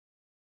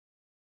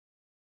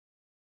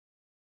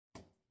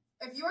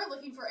If you are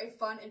looking for a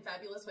fun and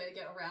fabulous way to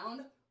get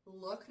around,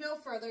 look no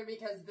further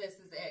because this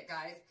is it,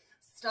 guys.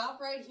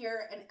 Stop right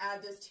here and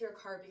add this to your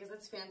cart because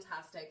it's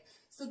fantastic.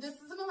 So this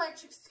is an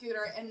electric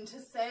scooter, and to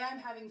say I'm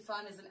having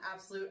fun is an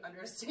absolute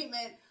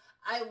understatement.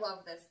 I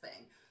love this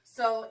thing.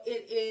 So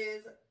it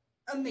is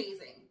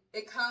amazing.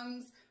 It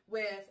comes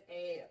with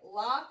a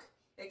lock.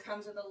 It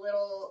comes with a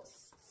little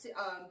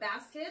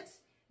basket,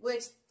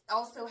 which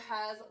also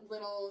has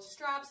little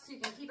straps so you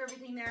can keep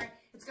everything there.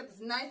 It's got this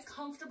nice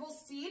comfortable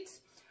seat.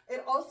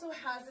 It also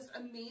has this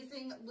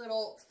amazing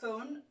little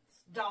phone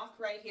dock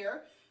right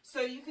here.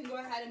 So you can go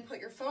ahead and put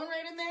your phone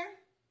right in there,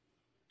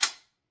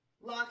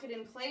 lock it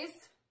in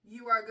place.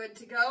 You are good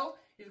to go.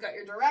 You've got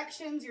your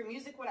directions, your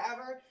music,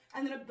 whatever.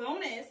 And then a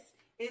bonus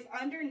is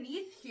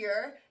underneath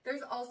here,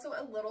 there's also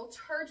a little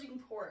charging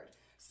port.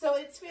 So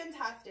it's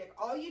fantastic.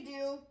 All you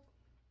do,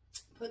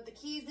 put the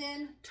keys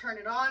in, turn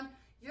it on,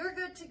 you're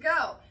good to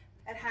go.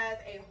 It has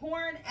a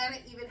horn and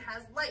it even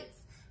has lights.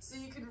 So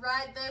you can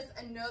ride this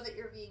and know that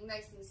you're being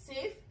nice and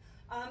safe.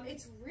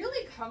 It's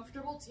really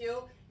comfortable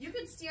too. You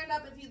can stand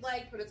up if you'd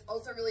like, but it's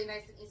also really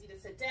nice and easy to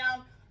sit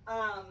down.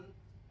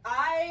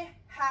 I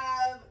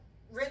have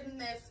ridden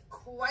this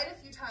quite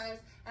a few times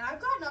and I've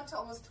gotten up to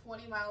almost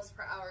 20 miles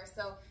per hour.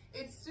 So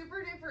it's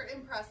super duper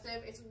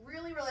impressive. It's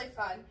really, really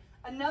fun.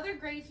 Another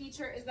great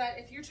feature is that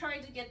if you're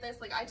trying to get this,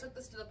 like I took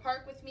this to the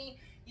park with me,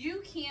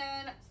 you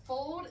can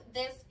fold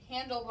this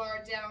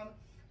handlebar down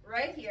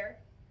right here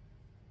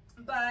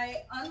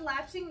by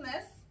unlatching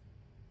this,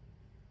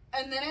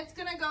 and then it's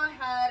gonna go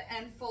ahead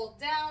and fold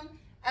down,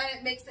 and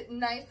it makes it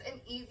nice and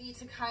easy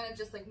to kind of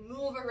just like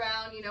move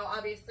around. You know,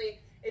 obviously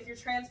if you're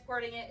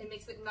transporting it, it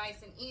makes it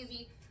nice and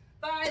easy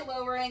by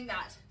lowering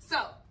that.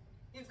 So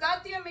you've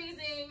got the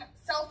amazing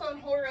cell phone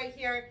holder right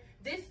here.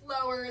 This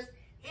lowers.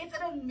 It's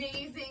an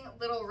amazing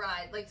little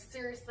ride. Like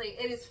seriously,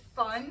 it is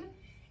fun.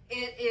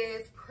 It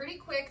is pretty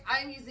quick.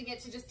 I'm using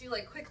it to just do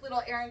like quick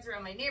little errands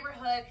around my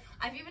neighborhood.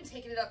 I've even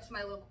taken it up to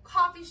my local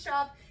coffee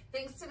shop.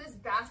 Thanks to this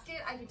basket,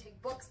 I can take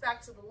books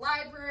back to the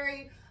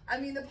library. I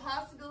mean, the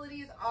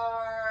possibilities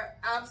are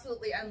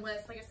absolutely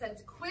endless. Like I said,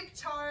 it's a quick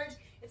charge.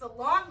 It's a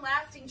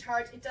long-lasting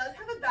charge. It does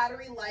have a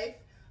battery life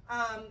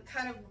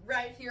kind of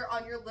right here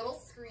on your little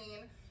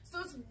screen. So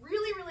it's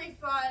really, really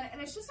fun,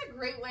 and it's just a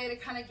great way to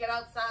kind of get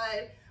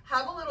outside,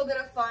 have a little bit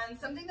of fun,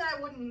 something that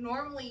I wouldn't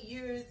normally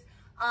use.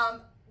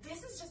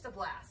 This is just a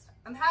blast.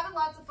 I'm having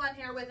lots of fun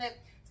here with it.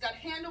 It's got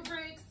handle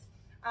brakes,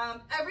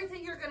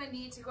 everything you're gonna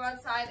need to go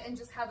outside and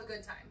just have a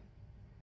good time.